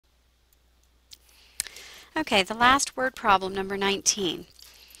Okay, the last word problem, number 19.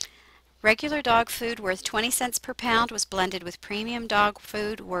 Regular dog food worth 20 cents per pound was blended with premium dog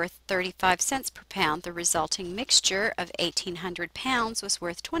food worth 35 cents per pound. The resulting mixture of 1,800 pounds was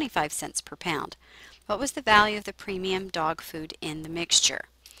worth 25 cents per pound. What was the value of the premium dog food in the mixture?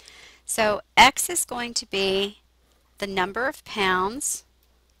 So X is going to be the number of pounds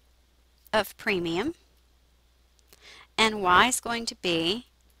of premium, and Y is going to be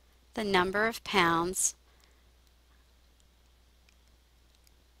the number of pounds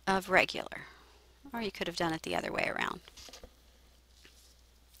of regular. Or you could have done it the other way around.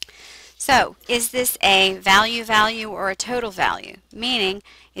 So, is this a value or a total value? Meaning,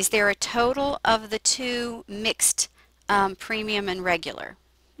 is there a total of the two mixed premium and regular?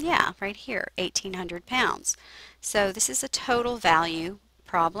 Yeah, right here, 1,800 pounds. So this is a total value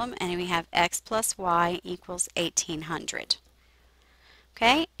problem, and we have X plus Y equals 1,800.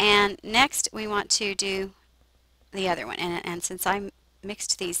 Okay, and next we want to do the other one. And since I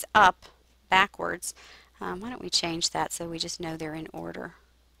mixed these up backwards, why don't we change that so we just know they're in order.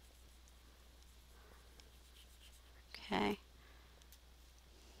 Okay.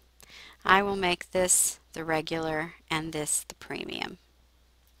 I will make this the regular and this the premium.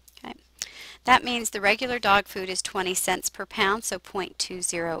 Okay. That means the regular dog food is 20 cents per pound, so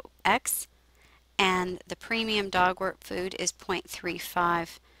 0.20x, and the premium dog food is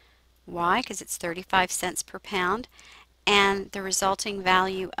 0.35y because it's 35 cents per pound, and the resulting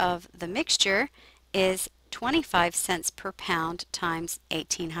value of the mixture is 25 cents per pound times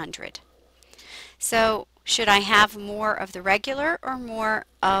 1,800. So should I have more of the regular or more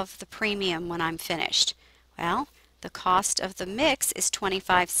of the premium when I'm finished? Well, the cost of the mix is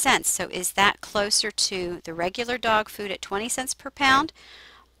 25 cents, so is that closer to the regular dog food at 20 cents per pound,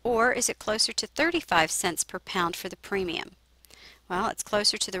 or is it closer to 35 cents per pound for the premium? Well, it's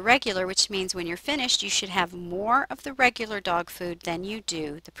closer to the regular, which means when you're finished you should have more of the regular dog food than you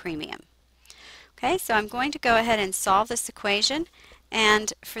do the premium. Okay, so I'm going to go ahead and solve this equation,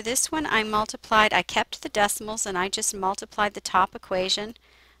 and for this one I kept the decimals and I just multiplied the top equation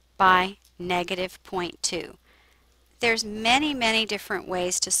by -0.2. There's many different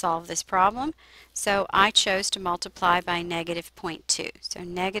ways to solve this problem, so I chose to multiply by -0.2. So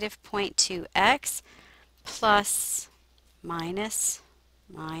 -0.2x plus minus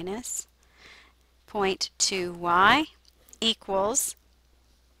 0.2y equals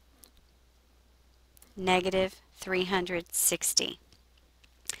 -360.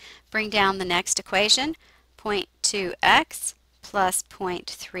 Bring down the next equation, 0.2x plus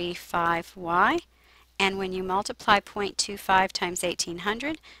 0.35y, and when you multiply 0.25 times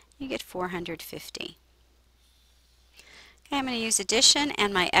 1,800, you get 450. Okay, I'm going to use addition,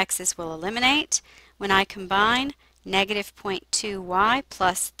 and my x's will eliminate. When I combine -0.2y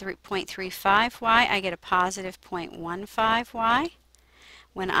plus 0.35y, I get a positive 0.15y.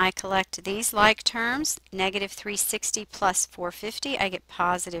 When I collect these like terms, -360 plus 450, I get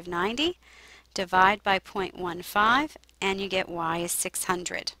positive 90. Divide by 0.15, and you get y is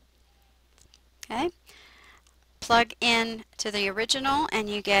 600. Okay? Plug in to the original, and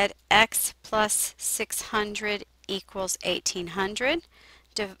you get x plus 600 equals 1,800.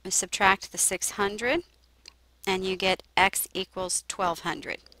 Subtract the 600, and you get x equals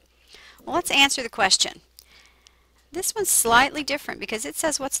 1,200. Well, let's answer the question. This one's slightly different because it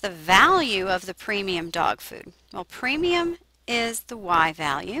says what's the value of the premium dog food. Well, premium is the y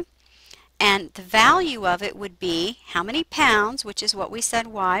value, and the value of it would be how many pounds, which is what we said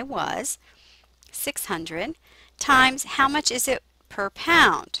y was, 600, times how much is it per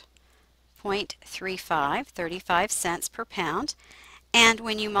pound, 0.35, 35 cents per pound, and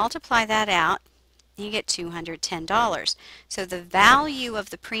when you multiply that out, you get $210. So the value of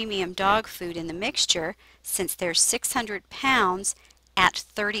the premium dog food in the mixture, since there's 600 pounds at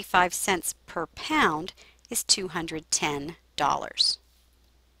 35 cents per pound, is $210.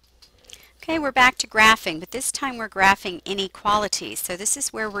 Okay, we're back to graphing, but this time we're graphing inequalities. So this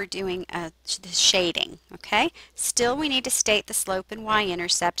is where we're doing the shading. Okay, still we need to state the slope and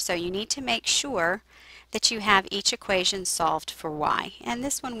y-intercept, so you need to make sure that you have each equation solved for y, and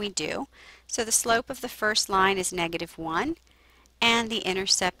this one we do. So the slope of the first line is -1, and the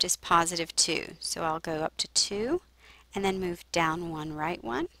intercept is +2. So I'll go up to 2 and then move down 1, right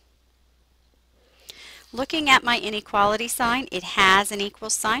 1. Looking at my inequality sign, it has an equal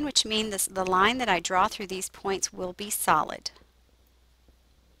sign, which means the line that I draw through these points will be solid.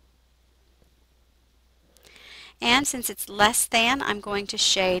 And since it's less than, I'm going to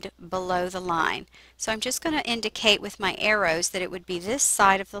shade below the line. So I'm just going to indicate with my arrows that it would be this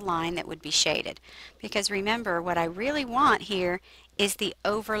side of the line that would be shaded. Because remember, what I really want here is the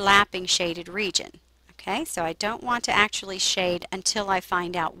overlapping shaded region. Okay, so I don't want to actually shade until I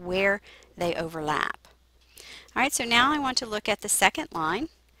find out where they overlap. All right, so now I want to look at the second line.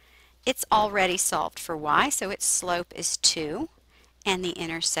 It's already solved for y, so its slope is 2 and the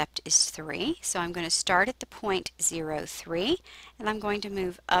intercept is 3. So I'm going to start at the point 0, 3, and I'm going to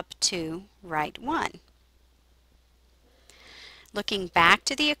move up to right 1. Looking back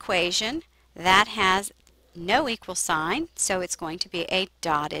to the equation, that has no equal sign, so it's going to be a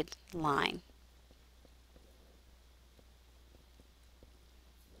dotted line.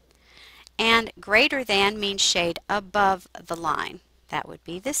 And greater than means shade above the line. That would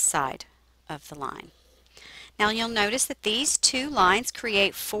be this side of the line. Now you'll notice that these two lines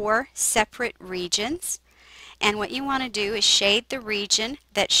create 4 separate regions, and what you want to do is shade the region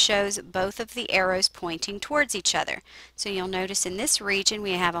that shows both of the arrows pointing towards each other. So you'll notice in this region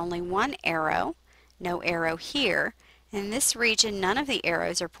we have only one arrow, no arrow here. In this region none of the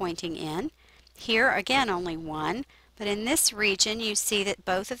arrows are pointing in. Here again only one, but in this region you see that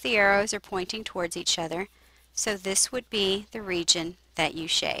both of the arrows are pointing towards each other, so this would be the region that you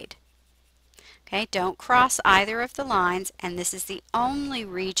shade. Okay, don't cross either of the lines, and this is the only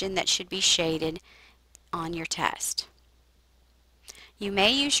region that should be shaded on your test. You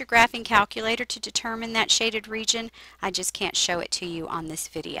may use your graphing calculator to determine that shaded region. I just can't show it to you on this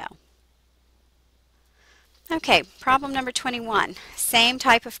video. Okay, problem number 21. Same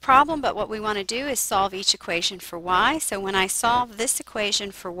type of problem, but what we want to do is solve each equation for y. So when I solve this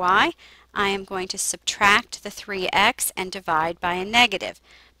equation for y, I am going to subtract the 3x and divide by a negative.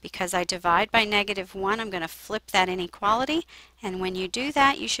 Because I divide by -1, I'm going to flip that inequality, and when you do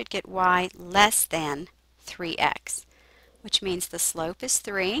that, you should get y less than 3x, which means the slope is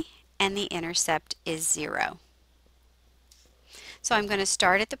 3 and the intercept is 0. So I'm going to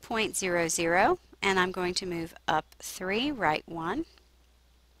start at the point 0, 0, and I'm going to move up 3, right 1.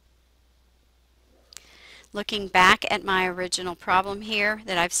 Looking back at my original problem here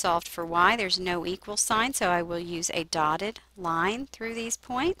that I've solved for y, there's no equal sign, so I will use a dotted line through these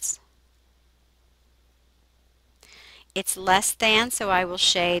points. It's less than, so I will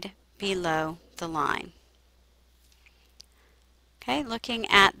shade below the line. Okay, looking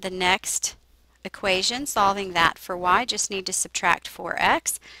at the next equation, solving that for y, just need to subtract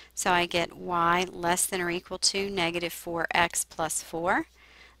 4x, so I get y less than or equal to -4x plus 4.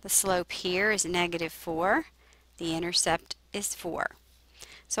 The slope here is -4. The intercept is 4.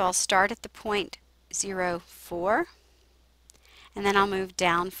 So I'll start at the point 0, 4, and then I'll move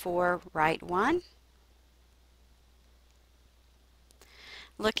down 4, right 1.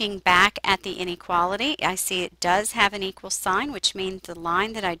 Looking back at the inequality, I see it does have an equal sign, which means the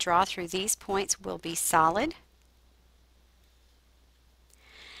line that I draw through these points will be solid.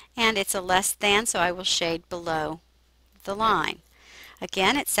 And it's a less than, so I will shade below the line.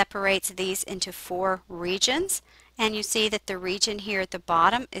 Again, it separates these into 4 regions, and you see that the region here at the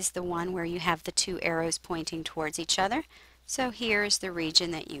bottom is the one where you have the 2 arrows pointing towards each other. So here is the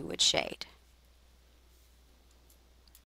region that you would shade.